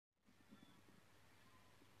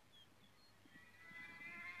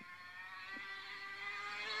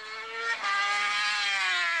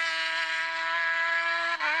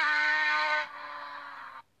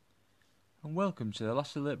and welcome to the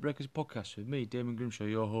Last of the Late Breakers podcast with me, Damon Grimshaw,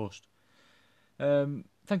 your host.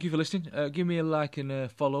 Thank you for listening. Give me a like and a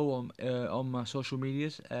follow on my social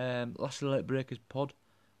medias. Last of the Late Breakers pod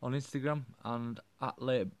on Instagram and at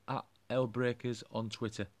LBreakers on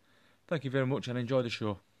Twitter. Thank you very much and enjoy the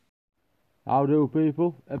show. How do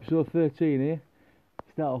people? Episode 13 here.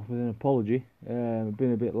 Start off with an apology. I've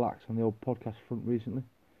been a bit lax on the old podcast front recently.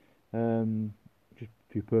 Just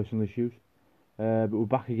a few personal issues. But we're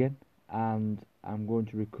back again, and I'm going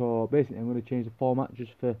to record. Basically, I'm going to change the format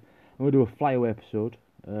I'm going to do a flyaway episode,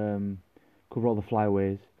 cover all the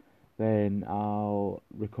flyaways. Then I'll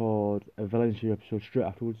record a Valencia episode straight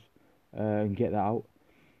afterwards and get that out.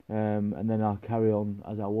 And then I'll carry on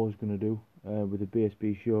as I was going to do with the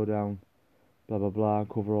BSB showdown, blah blah blah,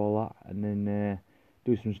 cover all that, and then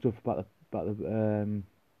do some stuff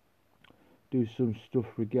do some stuff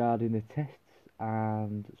regarding the tests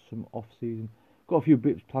and some off season. Got a few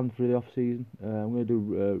bits planned for the off season. I'm going to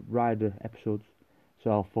do rider episodes, so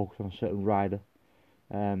I'll focus on a certain rider,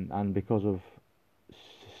 and because of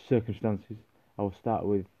circumstances, I will start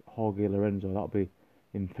with Jorge Lorenzo. That'll be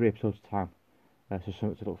in 3 episodes time, so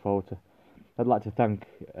something to look forward to. I'd like to thank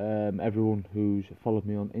everyone who's followed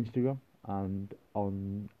me on Instagram and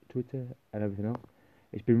on Twitter and everything else.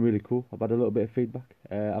 It's been really cool. I've had a little bit of feedback.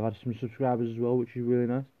 I've had some subscribers as well, which is really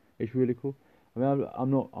nice. It's really cool. I mean,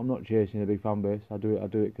 I'm not chasing a big fan base. I do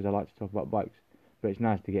it because I like to talk about bikes. But it's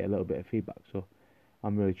nice to get a little bit of feedback. So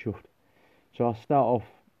I'm really chuffed. So I'll start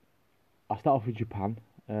off with Japan,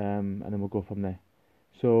 and then we'll go from there.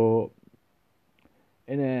 So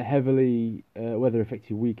in a heavily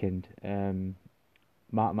weather-affected weekend,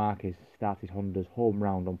 Marc Marquez started Honda's home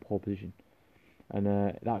round on pole position, and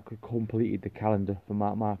that completed the calendar for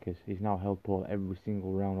Marc Marquez. He's now held pole every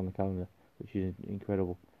single round on the calendar, which is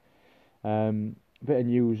incredible. Bit of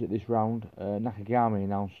news at this round, Nakagami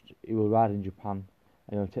announced he will ride in Japan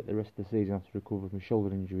and he'll take the rest of the season after recovering from a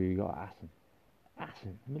shoulder injury he got at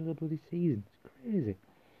Assen, in the middle of the bloody season. It's crazy.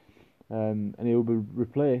 And he will be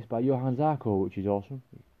replaced by Johann Zarco, which is awesome.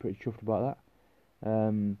 Pretty chuffed about that.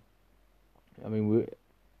 I mean,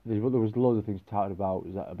 there was loads of things touted about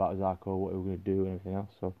Zarco, what he was going to do and everything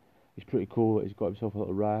else. So it's pretty cool that he's got himself a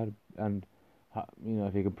little ride, and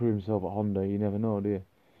if he can prove himself at Honda, you never know, do you?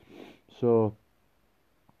 So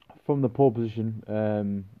from the pole position,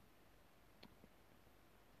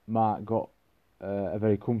 Mark got a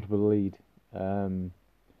very comfortable lead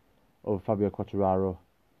over Fabio Quartararo,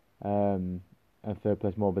 and third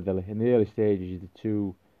place Morbidelli. In the early stages, the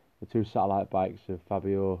two satellite bikes of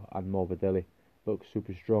Fabio and Morbidelli looked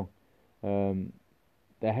super strong.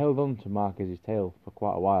 They held on to Marquez's tail for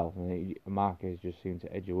quite a while, and Marquez just seemed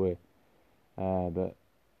to edge away. But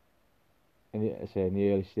in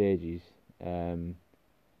the early stages,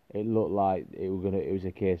 it looked like it was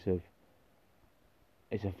a case of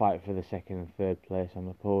it's a fight for the second and third place on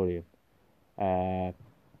the podium. They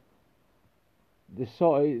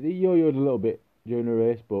yo-yoed a little bit during the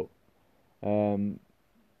race, but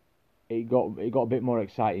it got a bit more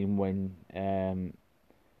exciting when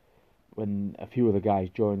a few of the guys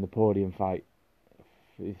joined the podium fight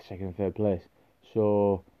for the second and third place.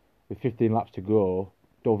 So with 15 laps to go,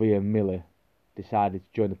 Dovey and Miller decided to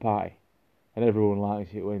join the party, and everyone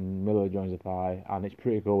likes it when Miller joins the party, and it's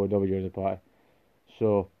pretty cool when Dovey joins the party.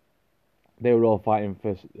 So they were all fighting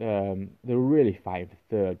for. They were really fighting for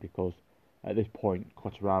third, because at this point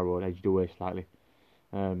Quartararo had edged away slightly.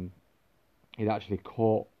 He'd actually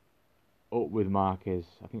caught up with Marquez.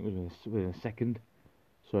 I think it was within a second,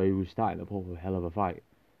 so he was starting to pull a hell of a fight.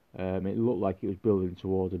 It looked like it was building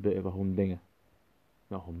towards a bit of a humdinger,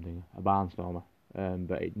 a barnstormer,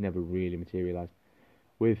 but it never really materialised.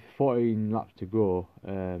 With 14 laps to go,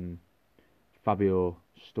 Fabio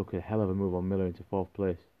stuck a hell of a move on Miller into 4th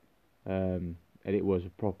place, and it was a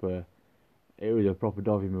proper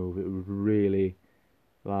Dovey move. It was really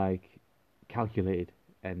calculated,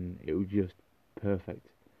 and it was just perfect.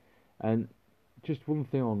 And just one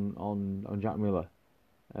thing on Jack Miller,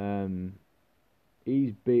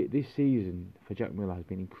 this season for Jack Miller has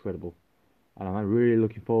been incredible, and I'm really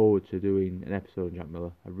looking forward to doing an episode on Jack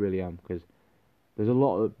Miller. I really am, because there's a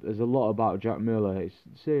lot about Jack Miller. It's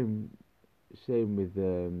same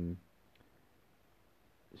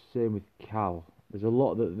with Cal. There's a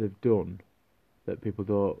lot that they've done that people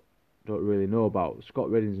don't really know about. Scott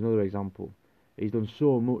Redding's another example. He's done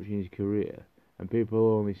so much in his career, and people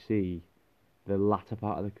only see the latter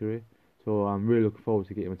part of the career. So I'm really looking forward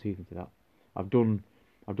to getting my teeth into that. I've done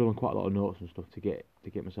quite a lot of notes and stuff to get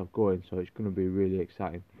myself going. So it's going to be really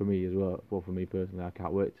exciting for me as well. Well, for me personally, I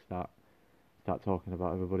can't wait to start talking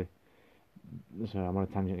about everybody. Sorry, I'm on a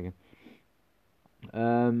tangent again.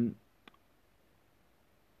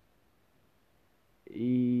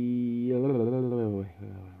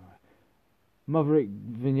 Maverick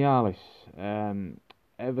Vinales,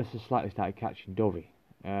 ever so slightly started catching Dovey.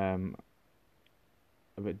 But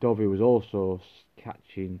Dovey was also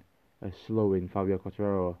catching a slowing Fabio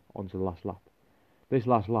Quartararo onto the last lap. This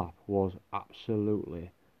last lap was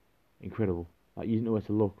absolutely incredible. Like, you didn't know where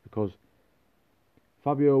to look because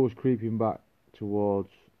Fabio was creeping back towards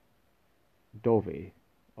Dovey,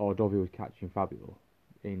 or Dovey was catching Fabio,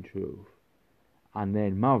 in truth. And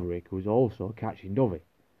then Maverick was also catching Dovey.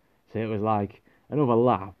 So it was like another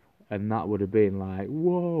lap, and that would have been like,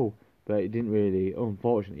 whoa. But it didn't really,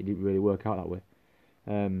 unfortunately, it didn't really work out that way.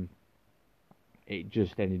 It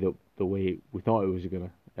just ended up the way we thought it was going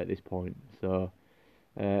to at this point. So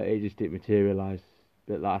it just didn't materialise.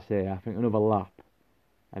 But like I say, I think another lap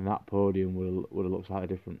and that podium would have looked slightly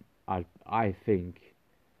different. I think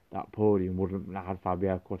that podium wouldn't have had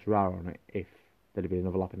Fabio Quartararo on it if there'd have been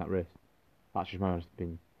another lap in that race. That's just my honest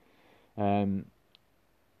opinion.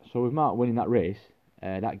 So with Mark winning that race,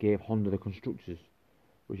 that gave Honda the constructors,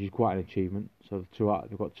 which is quite an achievement. So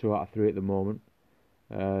they've got 2 out of 3 at the moment.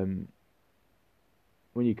 When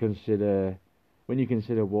you consider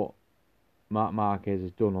what Marc Marquez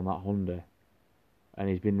has done on that Honda, and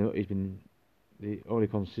he's been the only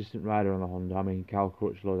consistent rider on the Honda. I mean, Cal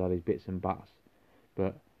Crutchlow's had his bits and bats,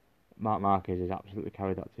 but Marc Marquez has absolutely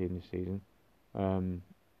carried that team this season.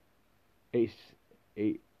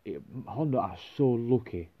 Honda are so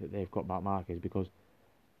lucky that they've got Marc Marquez, because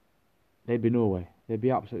they'd be nowhere. They'd be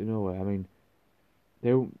absolutely nowhere. I mean,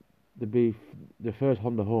 the first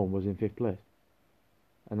Honda home was in 5th place,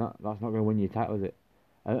 and that's not going to win you a title, is it?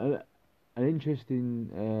 An interesting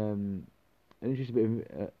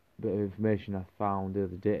bit of information I found the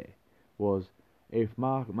other day was, if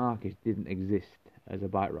Marc Marquez didn't exist as a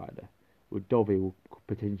bike rider, Dovey could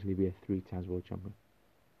potentially be a 3 times world champion.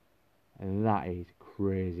 And that is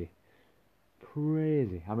crazy.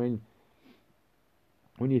 Crazy. I mean,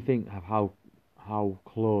 when you think of how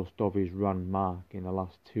close Dovey's run Marc in the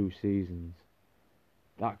last 2 seasons,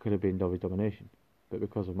 that could have been Dovey's domination. But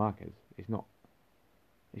because of Marquez, it's not.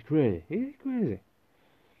 It's crazy. It's crazy.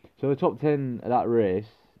 So the top 10 of that race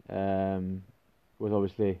was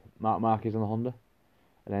obviously Marc Marquez on the Honda,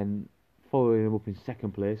 and then following him up in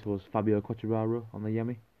 2nd place was Fabio Quartararo on the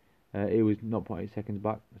Yami. He was 0.8 seconds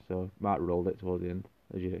back, so Marc rolled it towards the end,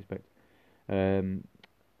 as you'd expect.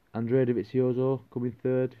 Andrea Dovizioso coming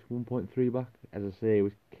 3rd, 1.3 back. As I say, he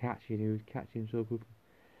was catching so quickly.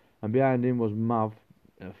 And behind him was Mav,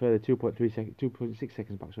 a further 2.6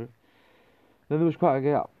 seconds back, sorry. Then there was quite a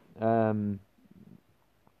gap.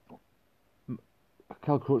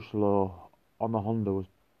 Cal Crutchlow on the Honda was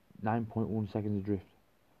 9.1 seconds adrift,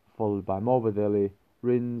 followed by Morbidelli,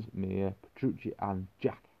 Rins, Mir, Petrucci and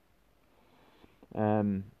Jack.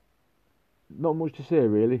 Not much to say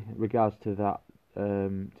really in regards to that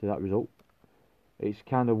result. It's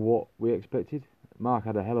kind of what we expected. Marc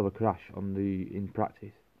had a hell of a crash in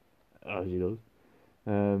practice, as he does.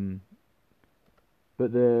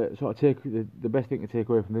 But the best thing to take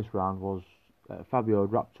away from this round was Fabio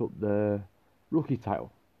had wrapped up the rookie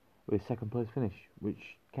title with a 2nd place finish,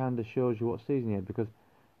 which kind of shows you what season he had, because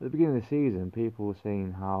at the beginning of the season people were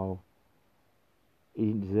saying how he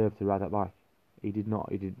didn't deserve to ride that bike. He did not.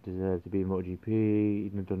 He didn't deserve to be in MotoGP. He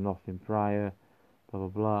didn't have done nothing prior. Blah blah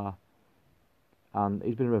blah. And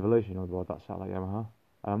he's been a revelation on board that satellite Yamaha.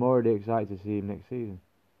 And I'm already excited to see him next season.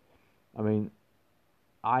 I mean,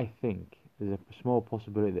 I think there's a small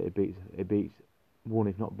possibility that he beats one,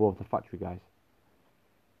 if not both, the factory guys.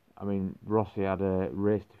 I mean, Rossi had a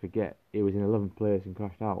race to forget. He was in 11th place and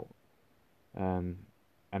crashed out. And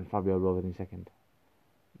Fabio rolled in 2nd.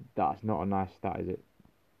 That's not a nice stat, is it?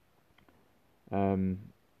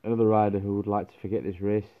 Another rider who would like to forget this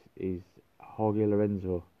race is Jorge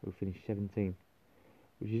Lorenzo, who finished 17th,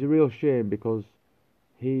 which is a real shame because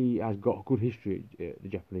he has got good history at the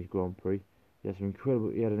Japanese Grand Prix. He had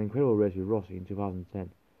an incredible race with Rossi in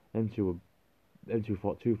 2010. Them two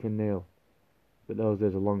fought tooth and nail, but those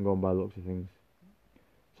days are long gone by the looks of things.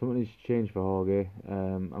 Something needs to change for Jorge.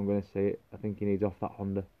 I'm going to say it. I think he needs off that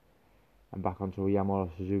Honda and back onto a Yamaha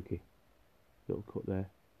Suzuki. Little cut there.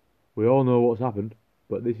 We all know what's happened,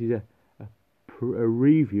 but this is a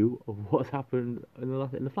review of what's happened in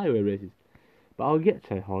the flyweight races. But I'll get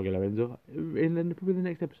to Jorge Lorenzo in probably the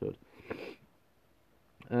next episode.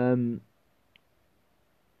 I'm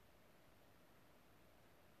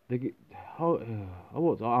not going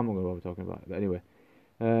to bother talking about it, but anyway.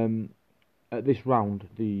 At this round,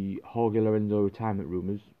 the Jorge Lorenzo retirement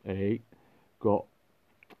rumours got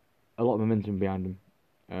a lot of momentum behind him.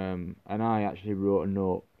 And I actually wrote a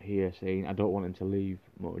note here saying I don't want him to leave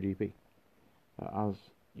MotoGP. As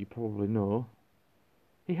you probably know,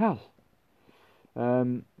 he has.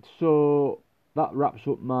 So that wraps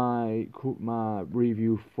up my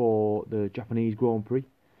review for the Japanese Grand Prix.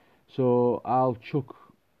 So I'll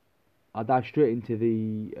dive straight into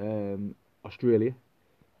the Australia.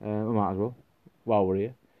 I might as well while we're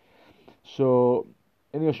here. So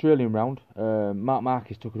in the Australian round, Mark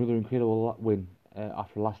Marquez took another incredible win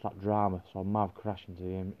after a last lap drama. So Mav crashed into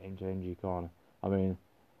MG corner. I mean,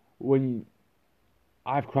 when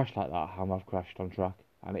I've crashed like that, how I've crashed on track,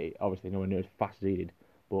 and it obviously nowhere near as fast as he did,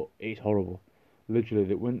 but it's horrible.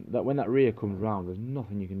 Literally, when that rear comes round, there's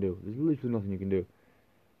nothing you can do. There's literally nothing you can do.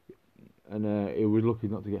 And he was lucky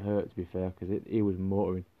not to get hurt, to be fair, because he was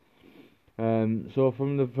motoring. So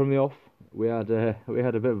from the off, we had a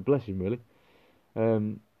bit of a blessing, really.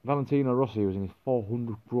 Valentino Rossi was in his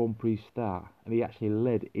 400th Grand Prix start, and he actually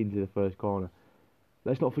led into the first corner.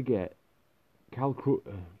 Let's not forget,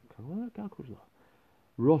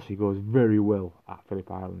 Rossi goes very well at Phillip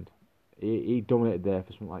Island. He dominated there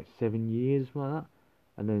for something like 7 years, something like that,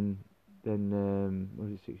 and then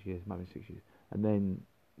was it 6 years? Might have been 6 years, and then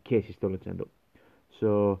Casey Stoner turned up.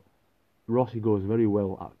 So Rossi goes very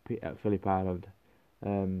well at Phillip Island.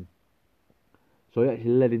 So he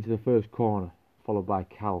actually led into the first corner, followed by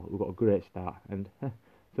Cal, who got a great start. And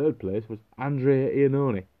third place was Andrea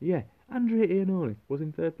Iannone. Yeah, Andrea Iannone was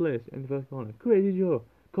in third place in the first corner. Crazy Joe,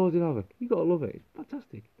 causing havoc. You gotta love it. It's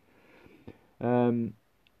fantastic. A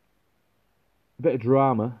bit of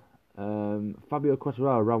drama. Fabio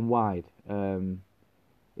Quartararo ran wide.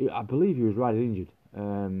 I believe he was riding injured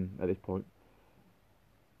at this point.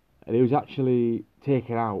 And he was actually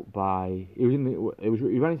taken out by. He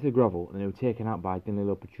ran into the gravel, and he was taken out by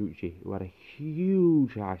Danilo Petrucci, who had a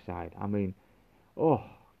huge high side. I mean, oh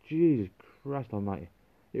Jesus Christ Almighty!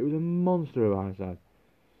 It was a monster of a high side.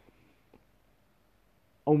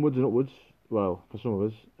 Onwards and upwards. Well, for some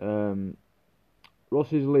of us,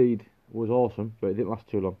 Rossi's lead was awesome, but it didn't last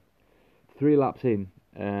too long. 3 laps in,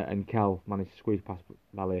 and Cal managed to squeeze past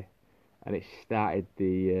Valle, and it started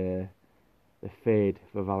the fade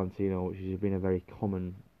for Valentino, which has been a very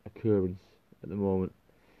common occurrence at the moment,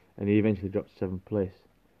 and he eventually dropped to 7th place.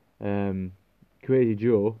 Crazy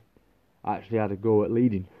Joe actually had a go at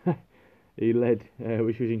leading. He led,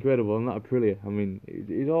 which was incredible, and that Aprilia, I mean,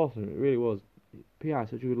 it's awesome, it really was. PI,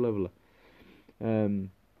 such a good leveller.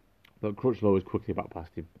 But Crutchlow was quickly back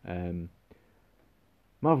past him.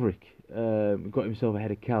 Maverick got himself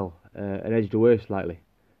ahead of Cal and edged away slightly,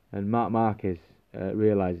 and Marc Marquez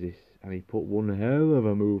realised this, and he put one hell of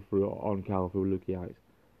a move on Cal through Lucky Heights.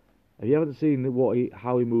 If you haven't seen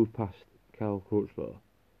how he moved past Cal Crutchlow,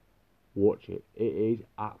 watch it. It is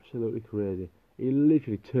absolutely crazy. He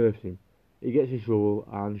literally turfs him. He gets his shovel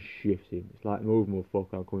and shifts him. It's like move,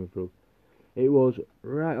 motherfucker, I'm coming through. It was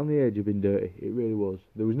right on the edge of being dirty. It really was.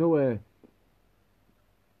 There was nowhere.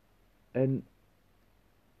 An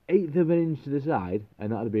eighth of an inch to the side,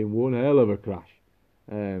 and that'd have been one hell of a crash.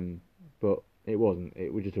 But it wasn't.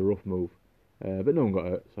 It was just a rough move. But no one got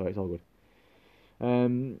hurt, so it's all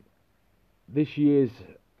good. This year's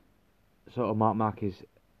sort of Marc Marquez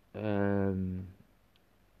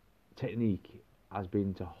technique has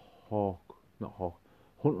been to hunt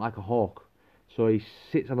like a hawk. So he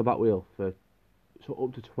sits on the back wheel for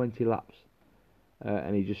up to 20 laps,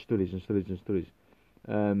 and he just studies and studies and studies,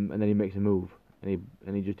 and then he makes a move, and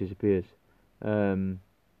he just disappears, and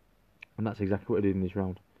that's exactly what he did in this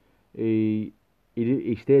round. He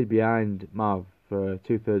stayed behind Mav for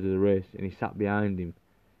 2/3 of the race, and he sat behind him,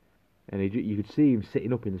 and you could see him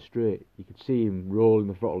sitting up in the straight. You could see him rolling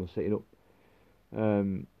the throttle and sitting up,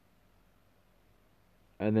 and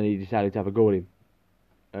then he decided to have a go at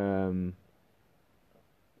him.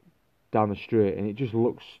 Down the straight, and it just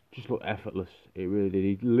looked effortless. It really did.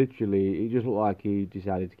 It just looked like he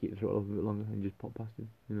decided to keep the throttle up a bit longer and just pop past him.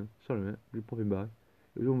 You know, sorry mate, just popping by.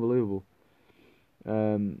 It was unbelievable.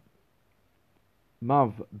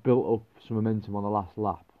 Mav built up some momentum on the last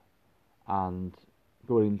lap, and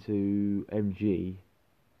going into MG,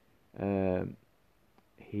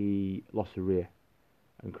 he lost the rear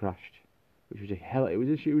and crashed, which was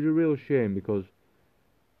it was a real shame, because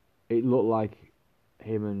it looked like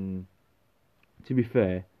him and. To be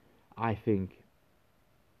fair, I think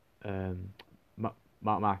Marc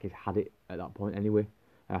Marquez had it at that point anyway.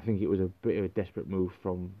 And I think it was a bit of a desperate move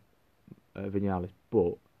from Vinales,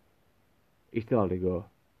 but he still had to go.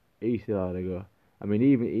 I mean,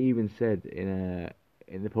 he even said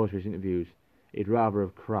in the post-race interviews, he'd rather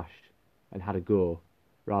have crashed and had a go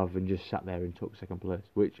rather than just sat there and took 2nd place,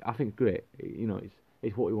 which I think is great. You know,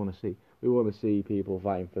 it's what we want to see. We want to see people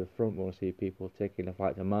fighting for the front. We want to see people taking the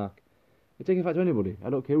fight to Mark. They're taking a fight to anybody. I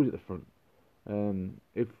don't care who's at the front.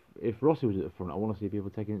 If Rossi was at the front, I want to see people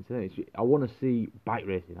taking it today. I want to see bike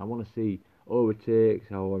racing. I want to see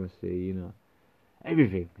overtakes. I want to see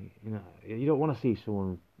everything. You don't want to see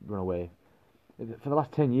someone run away. For the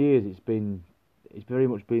last 10 years, it's very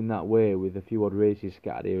much been that way with a few odd races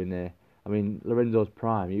scattered here and there. I mean, Lorenzo's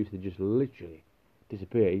prime, he used to just literally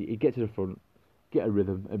disappear. He'd get to the front, get a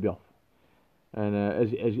rhythm, and be off. And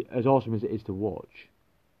as awesome as it is to watch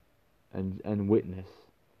and witness,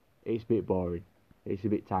 it's a bit boring. It's a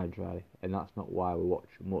bit time trial, and that's not why we watch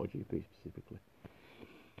MotoGP specifically.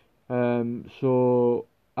 So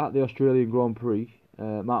at the Australian Grand Prix,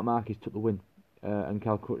 Marc Marquez took the win, and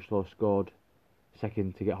Cal Crutchlow scored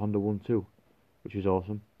second to get Honda 1-2, which was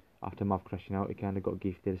awesome. After Mav crashing out, he kind of got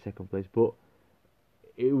gifted a second place, but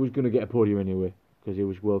it was going to get a podium anyway because he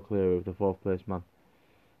was well clear of the fourth place man.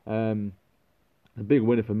 The big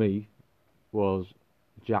winner for me was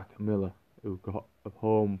Jack Miller, who got a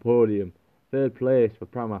home podium, third place for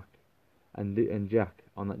Pramac and Jack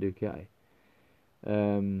on that Ducati.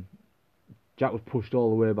 Jack was pushed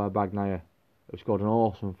all the way by Bagnaia, who scored an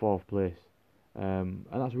awesome fourth place, and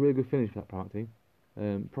that's a really good finish for that Pramac team.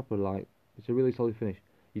 It's a really solid finish.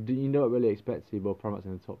 You don't really expect to see both Pramacs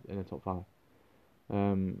in the top five.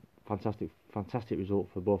 Fantastic result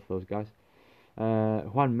for both those guys.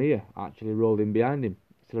 Juan Mir actually rolled in behind him,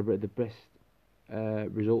 celebrated the best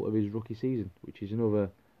result of his rookie season, which is another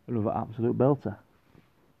absolute belter.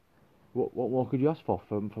 What more could you ask for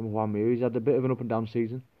from Juan Mir? He's had a bit of an up and down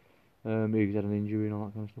season. He's had an injury and all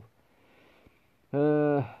that kind of stuff.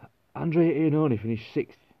 Andrea Iannone finished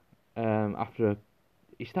sixth after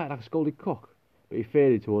he started like a scolded cock, but he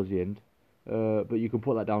faded towards the end. But you can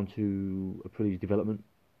put that down to Aprilia's development.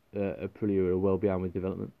 Aprilia are well behind with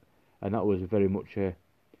development, and that was very much a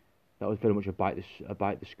bite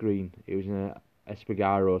the screen. It was an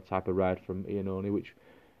Espargaro type of ride from Iannone, which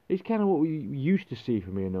is kind of what we used to see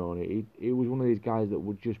from Iannone. He was one of these guys that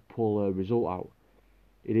would just pull a result out.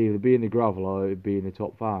 It'd either be in the gravel or it'd be in the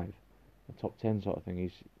top 5, a top 10 sort of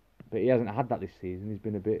thing. But he hasn't had that this season. It's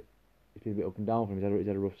been a bit up and down for him. He's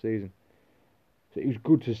had a rough season. So it was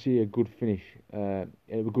good to see a good finish, a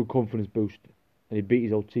good confidence boost, and he beat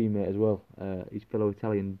his old teammate as well, his fellow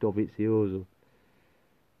Italian Dovizioso,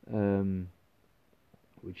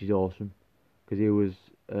 which is awesome, because he was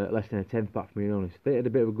less than a tenth back from Iannone. So they had a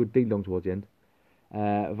bit of a good ding dong towards the end.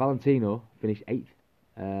 Valentino finished 8th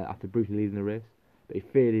after brutally leading the race, but he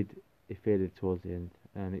faded towards the end,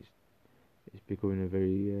 and it's becoming a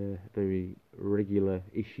very regular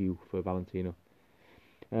issue for Valentino.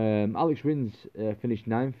 Alex Rins finished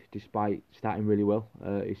 9th despite starting really well.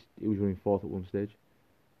 He was running 4th at one stage.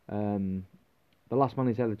 The last man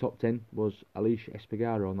inside the top 10 was Aleix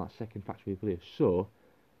Espargaro on that second factory Aprilia. So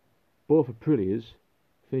both Aprilias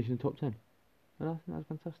finished in the top 10, and that's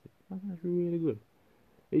fantastic. That's really good.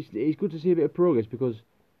 It's good to see a bit of progress, because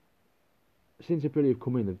since Aprilia have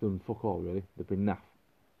come in, they've done fuck all really. They've been naff.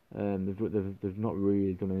 They've not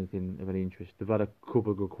really done anything of any interest. They've had a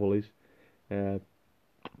couple of good qualies.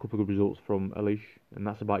 A couple of good results from Aleix, and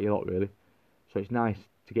that's about your lot really. So it's nice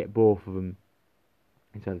to get both of them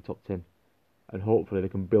inside the top 10, and hopefully they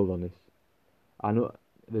can build on this. I know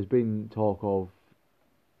there's been talk of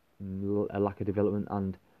a lack of development,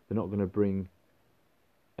 and they're not going to bring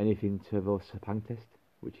anything to the Sepang test,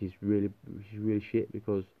 which is really shit,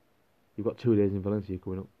 because you've got 2 days in Valencia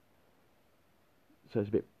coming up. So it's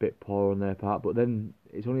a bit poor on their part, but then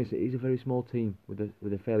it's a very small team with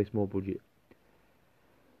a fairly small budget.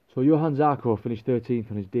 So Johan Zarco finished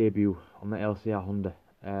 13th on his debut on the LCR Honda,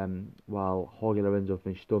 while Jorge Lorenzo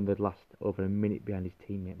finished stunned dead last, over a minute behind his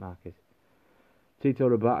teammate Marquez. Tito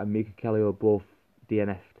Rabat and Mika Kallio both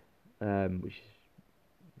DNF'd, which is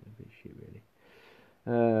a bit shit really.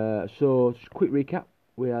 So just a quick recap: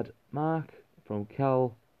 we had Mark from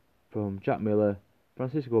Cal, from Jack Miller,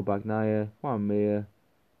 Francisco Bagnaia, Juan Mir,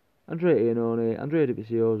 Andrea Iannone, Andrea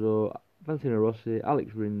Dovizioso, Valentino Rossi,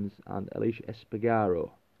 Alex Rins, and Aleix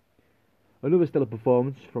Espargaro. Another stellar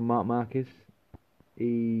performance from Marc Marquez.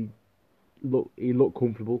 He looked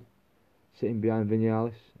comfortable sitting behind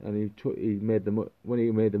Vinales, and when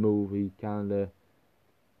he made the move, he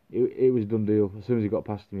it was a done deal. As soon as he got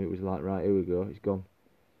past him, it was like, right, here we go, it's gone.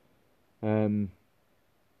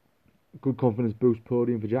 Good confidence boost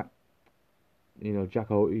podium for Jack. Jack,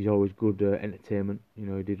 he's always good entertainment. He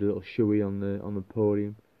did a little shoey on the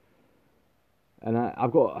podium, and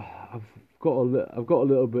I've got a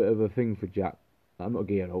little bit of a thing for Jack. I'm not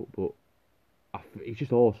geared out, but he's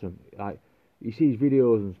just awesome. Like, you see his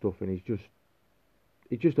videos and stuff, and he's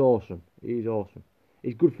just awesome. He's awesome.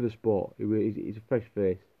 He's good for the sport. He's a fresh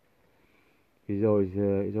face. His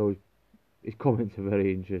comments are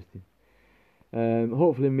very interesting.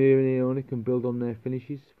 Hopefully Mir and Ione can build on their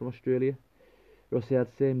finishes from Australia. Rossi had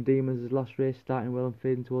same demons as last race, starting well and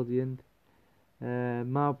fading towards the end.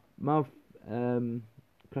 Mav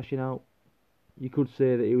crashing out. You could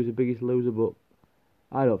say that he was the biggest loser, but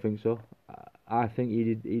I don't think so. I think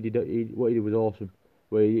what he did was awesome.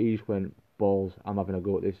 Where he just went, balls, I'm having a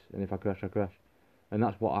go at this, and if I crash, I crash. And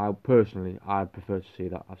that's what I prefer to see.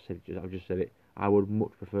 That I've just said it. I would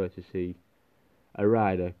much prefer to see a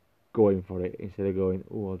rider going for it instead of going,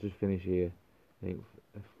 oh, I'll just finish here. I think,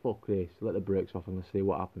 fuck this, let the brakes off and let's see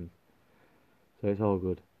what happens. So it's all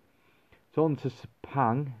good. So on to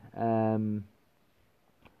Sepang.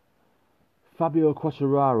 Fabio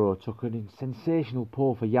Quartararo took a sensational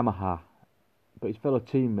pole for Yamaha, but his fellow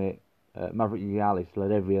teammate Maverick Vinales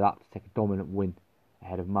led every lap to take a dominant win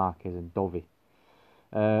ahead of Marquez and Dovi.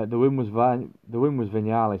 The win was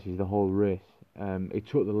Vinales' the whole race. He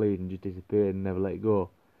took the lead and just disappeared and never let it go.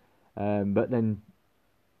 But then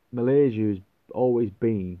Malaysia has always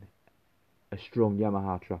been a strong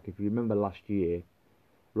Yamaha track. If you remember last year,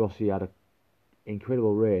 Rossi had an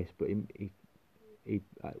incredible race, but he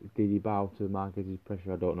did he bow to Marquez's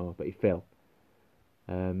pressure? I don't know, but he fell.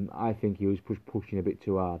 I think he was pushing a bit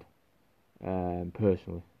too hard,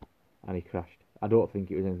 personally, and he crashed. I don't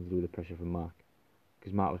think it was anything to do with the pressure from Mark,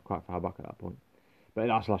 because Mark was quite far back at that point. But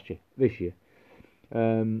that's last year. This year,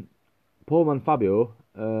 Poleman Fabio,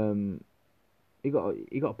 he got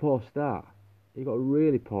a poor start. He got a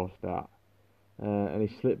really poor start, and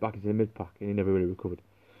he slipped back into the mid pack, and he never really recovered.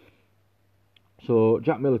 So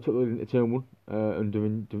Jack Miller took the lead into turn 1 under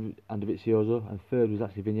Dovizioso, and third was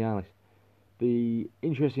actually Vinales. The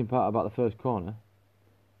interesting part about the first corner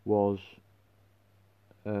was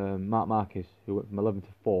Marc Marquez, who went from 11th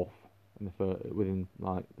to 4th within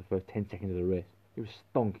like the first 10 seconds of the race. It was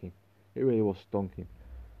stonking. It really was stonking.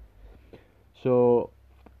 So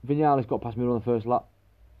Vinales got past Miller on the first lap.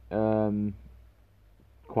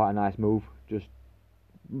 Quite a nice move. Just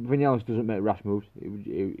Vinales doesn't make rash moves.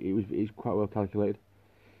 It's quite well calculated.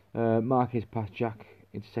 Marquez passed Jack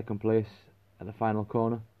into second place at the final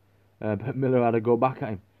corner, but Miller had to go back at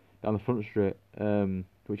him down the front straight,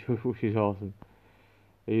 which is awesome.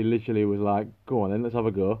 He literally was like, "Go on then, let's have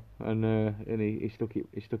a go," and he stuck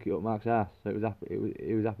it up Mark's ass. So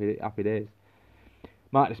it was happy days.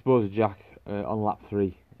 Mark disposed of Jack on lap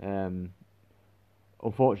 3.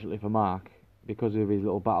 Unfortunately for Mark, because of his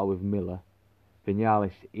little battle with Miller,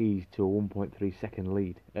 Vinales eased to a 1.3 second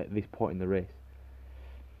lead at this point in the race.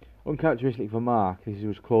 Uncharacteristic for Mark, this is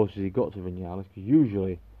as close as he got to Vinales, because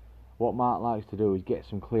usually what Mark likes to do is get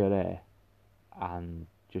some clear air and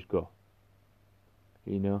just go.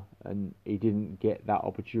 You know, and he didn't get that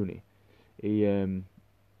opportunity. You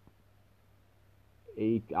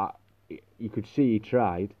could see he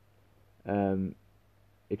tried.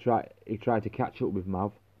 He tried to catch up with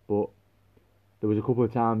Mav, but there was a couple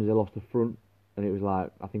of times he lost the front, and it was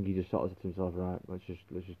like, I think he just sort of said to himself, right, let's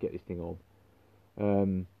just get this thing home.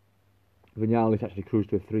 Vinales actually cruised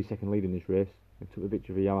to a 3-second lead in this race and took the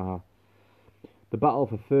victory for Yamaha. The battle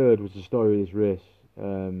for third was the story of this race.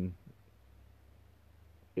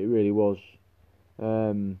 It really was.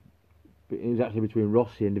 It was actually between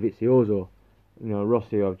Rossi and Dovizioso. You know,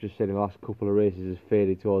 Rossi, I've just said in the last couple of races, has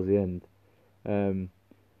faded towards the end.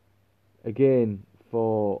 Again,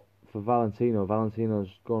 for Valentino's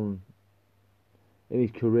gone, in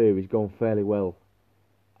his career, he's gone fairly well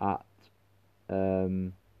at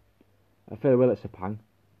Sepang.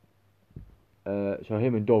 So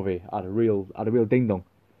him and Dovi had a real ding dong,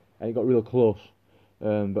 and it got real close.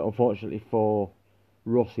 But unfortunately for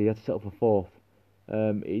Rossi, he had to settle for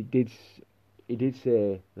 4th. He did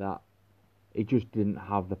say that he just didn't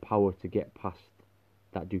have the power to get past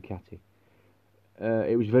that Ducati.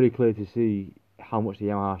 It was very clear to see how much the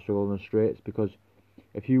Yamaha struggled on the straights, because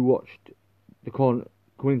if you watched the corner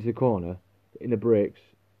coming into the corner in the brakes,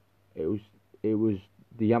 it was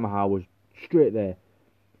the Yamaha was straight there.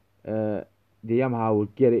 The Yamaha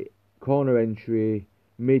would get it corner entry,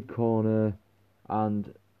 mid corner,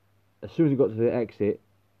 and as soon as it got to the exit,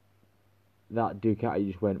 that Ducati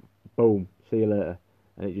just went boom, see you later,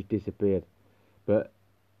 and it just disappeared. But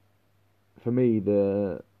for me,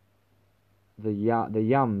 the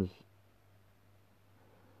Yams,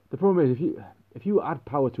 the problem is if you add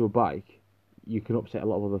power to a bike, you can upset a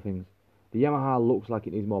lot of other things. The Yamaha looks like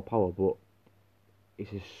it needs more power, but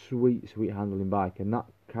it's a sweet handling bike, and that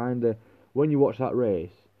kind of, when you watch that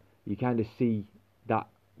race, you kind of see that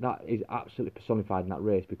is absolutely personified in that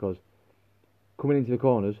race, because coming into the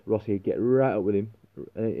corners, Rossi would get right up with him,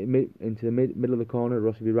 into the middle of the corner,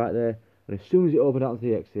 Rossi would be right there, and as soon as it opened out to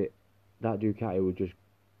the exit, that Ducati would just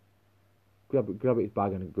grab its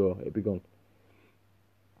bag and go, it'd be gone.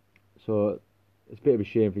 So it's a bit of a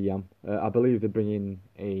shame for Yam. I believe they're bringing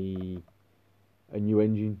a new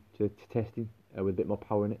engine to testing with a bit more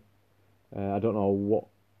power in it. I don't know what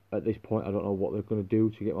at this point. I don't know what they're going to do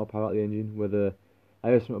to get more power out of the engine. Whether I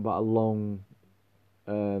heard something about a long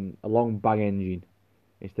bang engine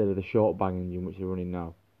instead of the short bang engine which they're running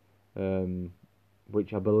now,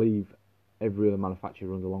 which I believe every other manufacturer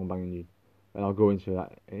runs a long bang engine, and I'll go into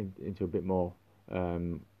that into a bit more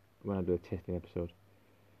when I do a testing episode.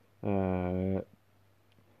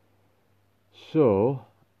 So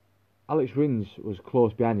Alex Rins was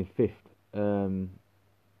close behind in fifth.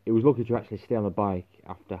 He was lucky to actually stay on the bike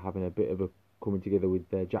after having a bit of a coming together with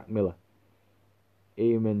Jack Miller.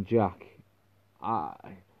 Him and Jack,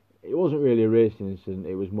 it wasn't really a racing incident.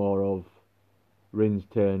 It was more of Rins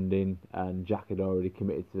turned in and Jack had already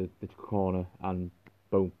committed to the corner and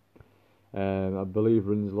boom. I believe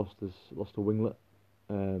Rins lost a winglet,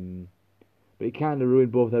 but it kind of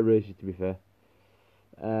ruined both their races. To be fair,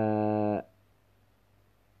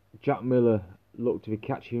 Jack Miller looked to be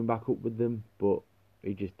catching back up with them, but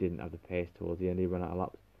he just didn't have the pace towards the end. He ran out of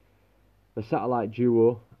laps. The Satellite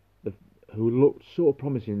duo, who looked so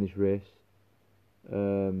promising in this race,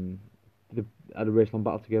 they had a race-long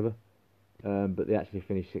battle together, but they actually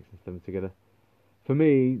finished 6th and 7th together. For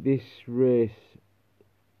me, this race,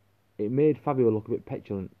 it made Fabio look a bit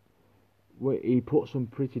petulant. He put some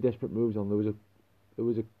pretty desperate moves on. There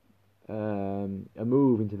was a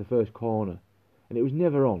move into the first corner, and it was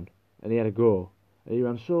never on, and he had a go, and he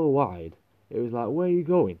ran so wide. It was like, where are you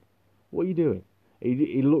going? What are you doing?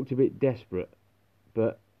 He looked a bit desperate,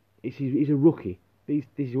 but he's a rookie. This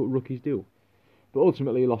is what rookies do. But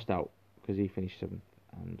ultimately, he lost out because he finished 7th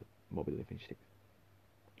and Morbidelli finished 6th.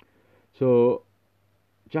 So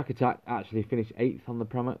Jack Attack actually finished 8th on the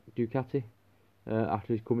Pramac Ducati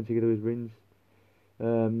after he's coming together with Rins.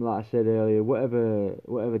 Like I said earlier,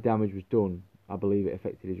 whatever damage was done, I believe it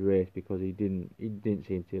affected his race because he didn't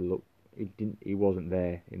seem to look. He wasn't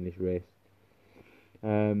there in this race.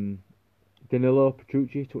 Danilo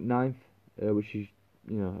Petrucci took 9th, which is,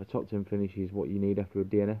 a top 10 finish is what you need after a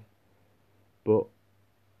DNF. But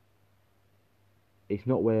it's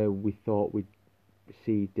not where we thought we'd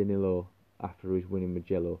see Danilo after his winning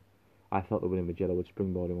Mugello. I thought the winning Mugello would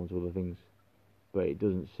springboard him onto other things, but it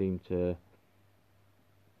doesn't seem to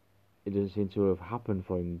have happened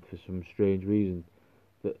for him for some strange reason.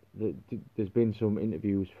 There's been some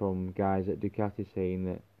interviews from guys at Ducati saying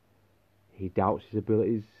that he doubts his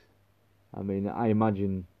abilities. I mean, I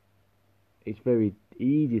imagine it's very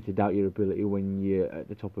easy to doubt your ability when you're at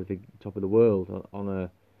the top of the world on a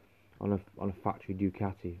factory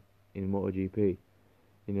Ducati in MotoGP.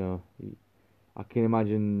 I can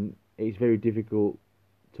imagine it's very difficult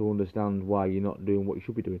to understand why you're not doing what you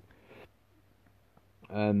should be doing.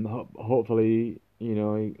 Hopefully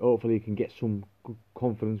he can get some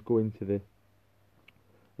confidence going to the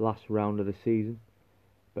last round of the season.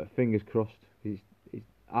 But fingers crossed.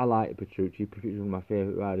 I like Petrucci. Petrucci's one of my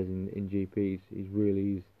favourite riders in GPs. He's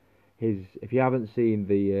really if you haven't seen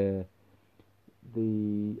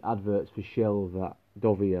the adverts for Shell that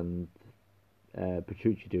Dovi and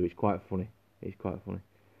Petrucci do, it's quite funny.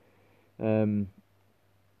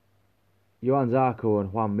 Johan Zarco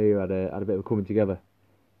and Juan Mir had a bit of a coming together.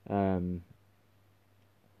 Zarco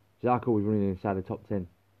was running inside the top 10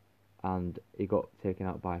 and he got taken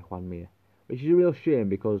out by Juan Mir, which is a real shame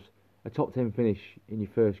because a top 10 finish in your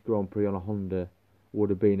first Grand Prix on a Honda would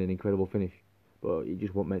have been an incredible finish, but it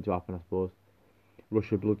just wasn't meant to happen, I suppose.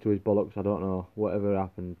 Russia blood to his bollocks, I don't know, whatever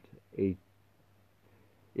happened, he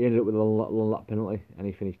ended up with a long lap penalty and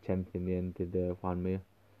he finished 10th in the end, did Juan Mir.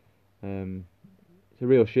 It's a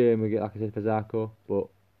real shame, like I said, for Zarco, but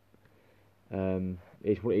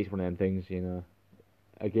it's one of them things,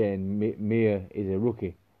 Again, Mir is a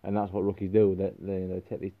rookie, and that's what rookies do. They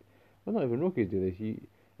take these. Well, not even rookies do this.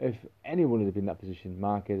 If anyone had been in that position,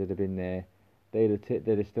 Marquez had been there, they'd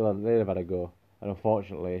have had a go. And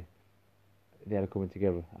unfortunately, they had a coming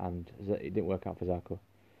together, and it didn't work out for Zarco.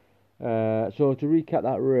 So to recap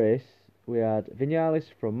that race, we had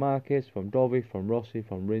Vinales from Marquez, from Dovi, from Rossi,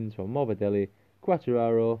 from Rins, from Morbidelli,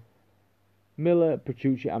 Quartararo, Miller,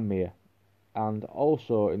 Petrucci, and Mir. And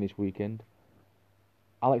also in this weekend,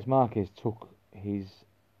 Alex Marquez took his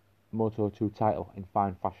Moto2 title in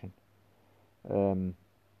fine fashion.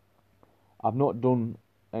 I've not done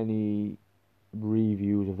any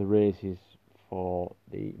reviews of the races for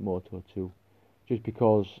the Moto2 just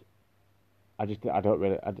because I don't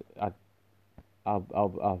really I don't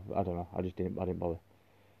know, I didn't bother.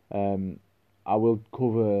 I will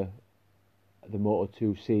cover the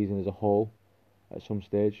Moto2 season as a whole at some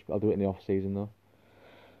stage. I'll do it in the off season though.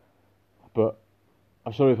 But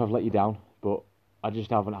I'm sorry if I've let you down, but I just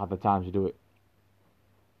haven't had the time to do it,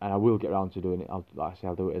 and I will get around to doing it. Like I say,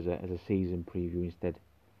 I'll do it as a season preview instead.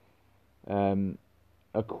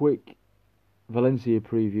 A quick Valencia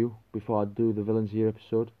preview before I do the Valencia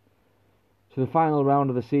episode. So the final round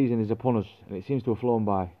of the season is upon us, and it seems to have flown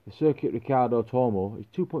by. The Circuit Ricardo Tormo is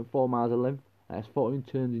 2.4 miles in length, and has 14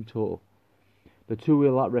 turns in total. The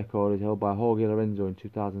two-wheel lap record is held by Jorge Lorenzo in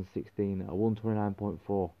 2016 at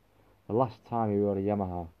 129.4. The last time he rode a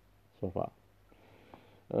Yamaha so far.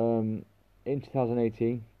 In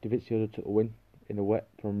 2018, Dovizioso took a win in the wet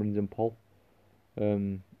from Rins and Pol.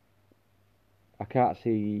 I can't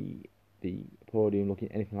see the podium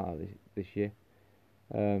looking anything like that this year,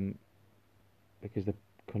 because the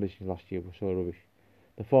conditions last year were so rubbish.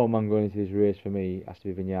 The form man going into this race for me has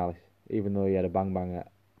to be Vinales, even though he had a bang bang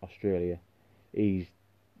at Australia. He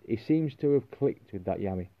seems to have clicked with that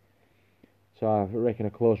Yami. So I reckon a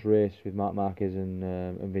close race with Marc Marquez and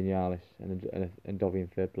Vinales and Dovi in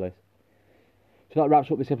third place. So that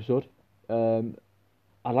wraps up this episode.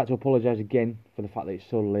 I'd like to apologise again for the fact that it's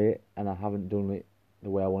so late and I haven't done it the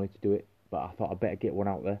way I wanted to do it, but I thought I'd better get one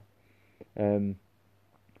out there.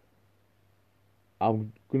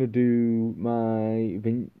 I'm going to do my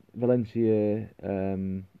Valencia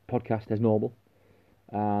podcast as normal,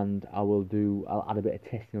 and I'll add a bit of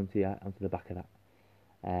testing onto the back of that.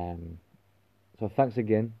 So thanks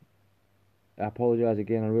again. I apologise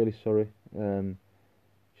again. I'm really sorry.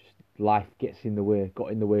 Just life got in the way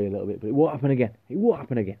a little bit, but it won't happen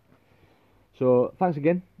again. So thanks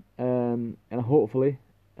again, and hopefully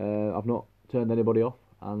I've not turned anybody off,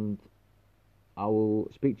 and I will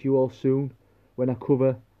speak to you all soon when I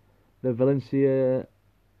cover the Valencia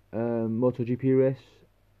MotoGP race.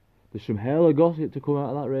 There's some hella gossip to come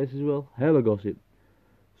out of that race as well. Hella gossip.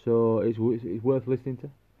 So it's worth listening to.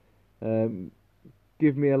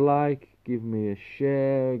 Give me a like, give me a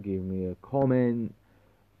share, give me a comment.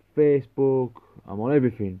 Facebook, I'm on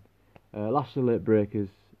everything. Last of the Late Breakers,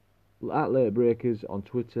 at Late Breakers on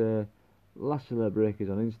Twitter, Last of the Late Breakers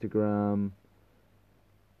on Instagram.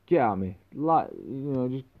 Get at me.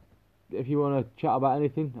 Just if you want to chat about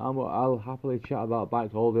anything, I'll happily chat about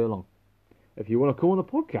bikes all day long. If you want to come on the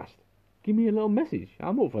podcast, give me a little message.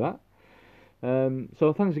 I'm up for that.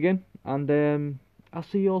 So thanks again, and I'll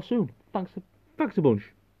see you all soon. Thanks a bunch.